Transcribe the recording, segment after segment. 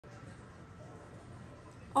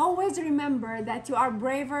Always remember that you are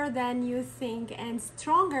braver than you think and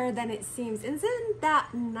stronger than it seems. Isn't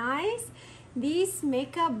that nice? These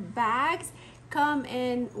makeup bags come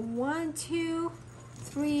in 1, 2,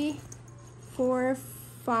 3, 4,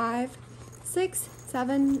 5, 6,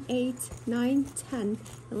 7, 8, 9, 10,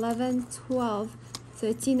 11, 12,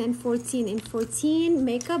 13 and 14. In 14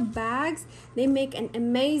 makeup bags, they make an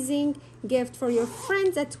amazing gift for your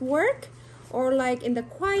friends at work, or like in the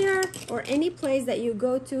choir, or any place that you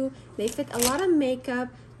go to. They fit a lot of makeup.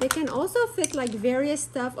 They can also fit like various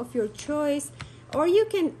stuff of your choice, or you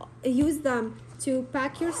can use them to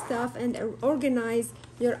pack your stuff and organize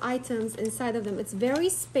your items inside of them. It's very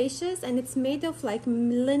spacious, and it's made of like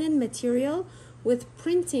linen material with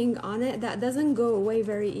printing on it that doesn't go away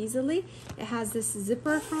very easily. It has this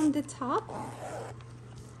zipper from the top,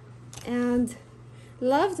 and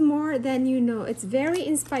loved more than you know. It's very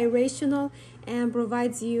inspirational and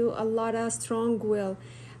provides you a lot of strong will.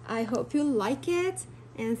 I hope you like it,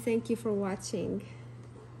 and thank you for watching.